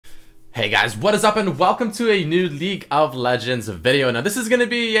Hey guys, what is up and welcome to a new League of Legends video. Now this is going to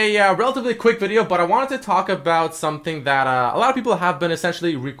be a relatively quick video, but I wanted to talk about something that a lot of people have been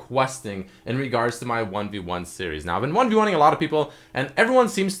essentially requesting in regards to my 1v1 series. Now I've been 1v1ing a lot of people and everyone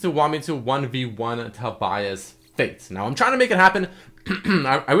seems to want me to 1v1 Tobias Fate. Now I'm trying to make it happen.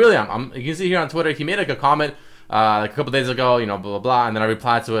 I really am. You can see here on Twitter, he made like a comment like a couple days ago, you know, blah blah blah, and then I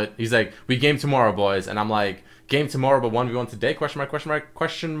replied to it. He's like, "We game tomorrow, boys," and I'm like, "Game tomorrow, but 1v1 today?" Question mark, question mark,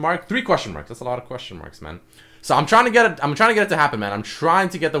 question mark, 3 question marks. That's a lot of question marks, man. So I'm trying to get it. I'm trying to get it to happen, man. I'm trying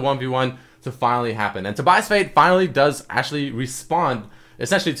to get the 1v1 to finally happen. And Tobias Fate finally does actually respond,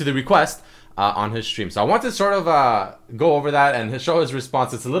 essentially, to the request on his stream. So I want to sort of go over that and show his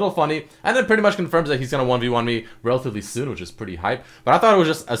response. It's a little funny, and it pretty much confirms that he's gonna 1v1 me relatively soon, which is pretty hype. But I thought it was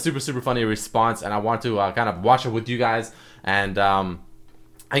just a super funny response, and I want to kind of watch it with you guys. And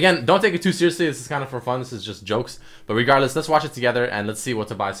again, don't take it too seriously. This is kind of for fun. This is just jokes. But regardless, let's watch it together and let's see what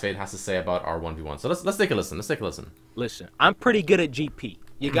Tobias Fate has to say about our 1v1. So let's take a listen. Let's take a listen. Listen, I'm pretty good at GP.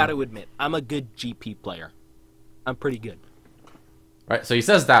 You got to admit, I'm a good GP player. I'm pretty good. Right. So he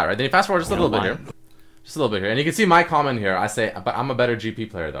says that, right? Then he fast forward just a little bit here. Just a little bit here. And you can see my comment here. I say, but I'm a better GP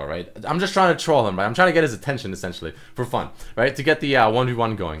player though, right? I'm just trying to troll him, right? I'm trying to get his attention essentially for fun, right? To get the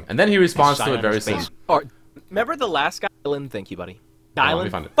 1v1 going. And then he responds to it very soon. Or, remember the last guy? Dylan, thank you, buddy.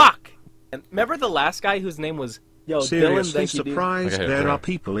 Dylan, fuck! And remember the last guy whose name was Seriously Dylan, thank you, surprised okay, there are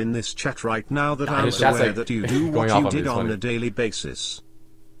people in this chat right now that aren't chat's aware like that you do going what off you on me, did it's on funny. a daily basis.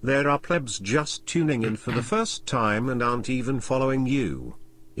 There are plebs just tuning in for the first time and aren't even following you.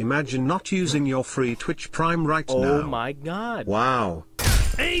 Imagine not using your free Twitch Prime right now. Oh my god. Wow.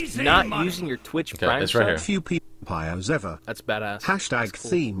 Easy Not money. using your Twitch Okay, Prime it's right sub? here. Few vampires ever. That's badass. Hashtag That's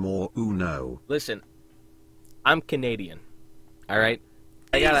cool. theme or uno. Listen, I'm Canadian. Alright?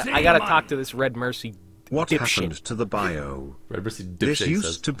 I gotta talk to this Redmercy What dipshit. happened to the bio? Redmercy This dipshit used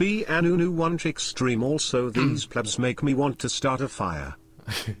says. to be an Unu one trick stream. Also these plebs make me want to start a fire.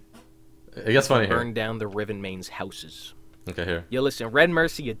 It gets funny here. Burn down the Rivenmain's houses. Okay, here. Yo, listen,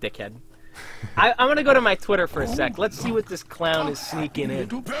 Redmercy, you dickhead. I'm gonna go to my Twitter for a sec. Let's see what this clown is sneaking in.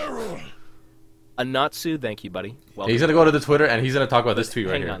 Anatsu, thank you, buddy. Welcome. He's gonna go to the Twitter and he's gonna talk about this tweet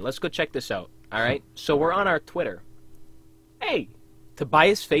right Hang here. on, let's go check this out. Alright, so we're on our Twitter. Hey,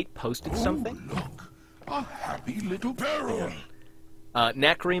 Tobias Fate posted something. Look, a happy little barrel.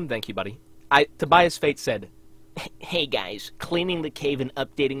 Nakreem, thank you, buddy. Tobias Fate said, "Hey guys, cleaning the cave and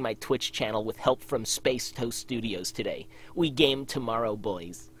updating my Twitch channel with help from Space Toast Studios today. We game tomorrow,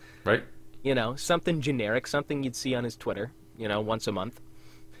 boys." Right? You know, something generic, something you'd see on his Twitter, you know, once a month.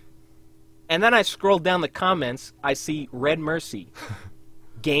 And then I scrolled down the comments, I see Redmercy.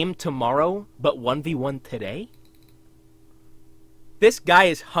 Game tomorrow, but 1v1 today? This guy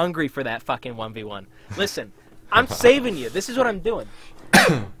is hungry for that fucking 1v1. Listen, I'm saving you. This is what I'm doing.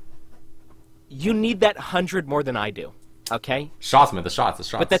 You need that 100 more than I do, okay? Shots, man. The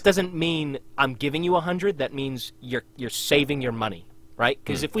shots. But that doesn't mean I'm giving you 100. That means you're saving your money, right?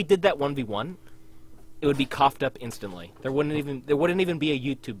 Because if we did that 1v1, it would be coughed up instantly. There wouldn't even be a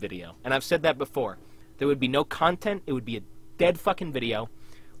YouTube video. And I've said that before. There would be no content. It would be a dead fucking video.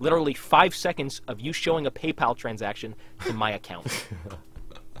 Literally 5 seconds of you showing a PayPal transaction to my account.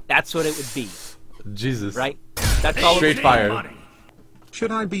 That's what it would be, Jesus. right? That's all. Straight fire.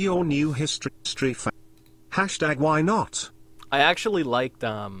 Should I be your new history fan? Hashtag why not? I actually liked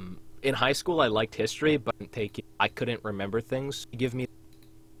in high school. I liked history, but I couldn't remember things. Give me,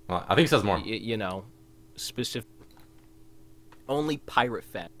 Well, I think he says more. you know, specific. Only pirate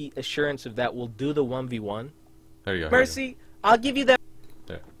fat. The assurance of that will do the 1v1. There you go. Mercy, I'll give you that.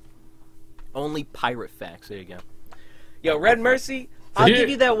 There. Only pirate facts. There you go. Yo, Redmercy, I'll give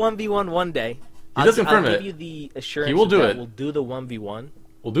you that 1v1 one day. He does confirm I'll it. give you the assurance He will do that it. we'll do the 1v1.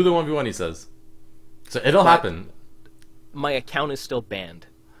 We'll do the 1v1, he says. So it'll happen. My account is still banned.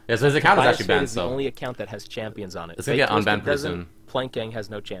 Yeah, so his account is Tobias actually Fate banned, is the so... only account that has champions on it. It's gonna get Fate Twisted unbanned pretty doesn't. soon. Plank Gang has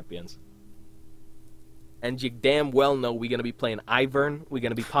no champions. And you damn well know we're gonna be playing Ivern. We're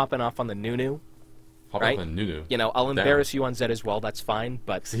gonna be popping off on the Nunu. Pop right? up in Nunu. You know, I'll Damn. embarrass you on Zed as well. That's fine,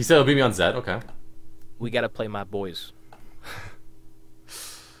 but So he said it'll beat me on Zed, okay. we gotta play my boys.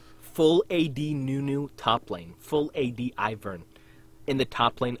 Full AD Nunu top lane. Full AD Ivern. In the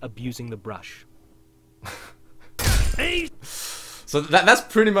top lane, abusing the brush. So that's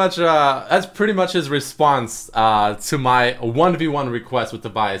pretty much his response to my 1v1 request with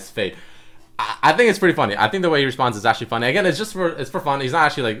Tobias Fate. I think it's pretty funny. I think the way he responds is actually funny. Again, it's for fun. He's not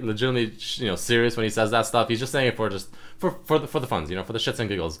actually like legitimately serious when he says that stuff. He's just saying it for the funs, for the shits and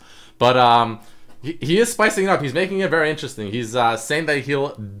giggles. But He is spicing it up. He's making it very interesting. He's saying that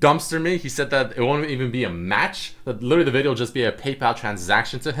he'll dumpster me. He said that it won't even be a match. That literally the video will just be a PayPal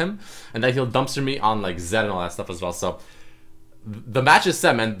transaction to him. And that he'll dumpster me on like Zed and all that stuff as well. So the match is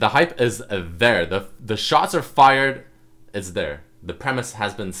set, man. The hype is there. The shots are fired. It's there. The premise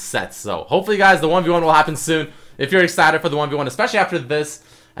has been set. So hopefully, guys, the 1v1 will happen soon. If you're excited for the 1v1, especially after this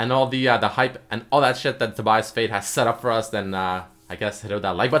and all the hype and all that shit that Tobias Fate has set up for us, then I guess hit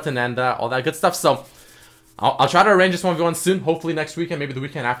that like button and all that good stuff. So I'll try to arrange this 1v1 soon. Hopefully next weekend, maybe the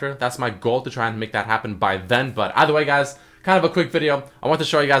weekend after. That's my goal, to try and make that happen by then. But either way, guys, kind of a quick video. I want to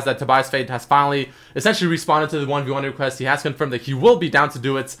show you guys that Tobias Fate has finally essentially responded to the 1v1 request. He has confirmed that he will be down to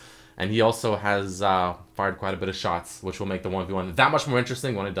do it. And he also has fired quite a bit of shots, which will make the 1v1 that much more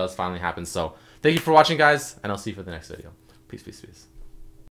interesting when it does finally happen. So thank you for watching, guys, and I'll see you for the next video. Peace, peace, peace.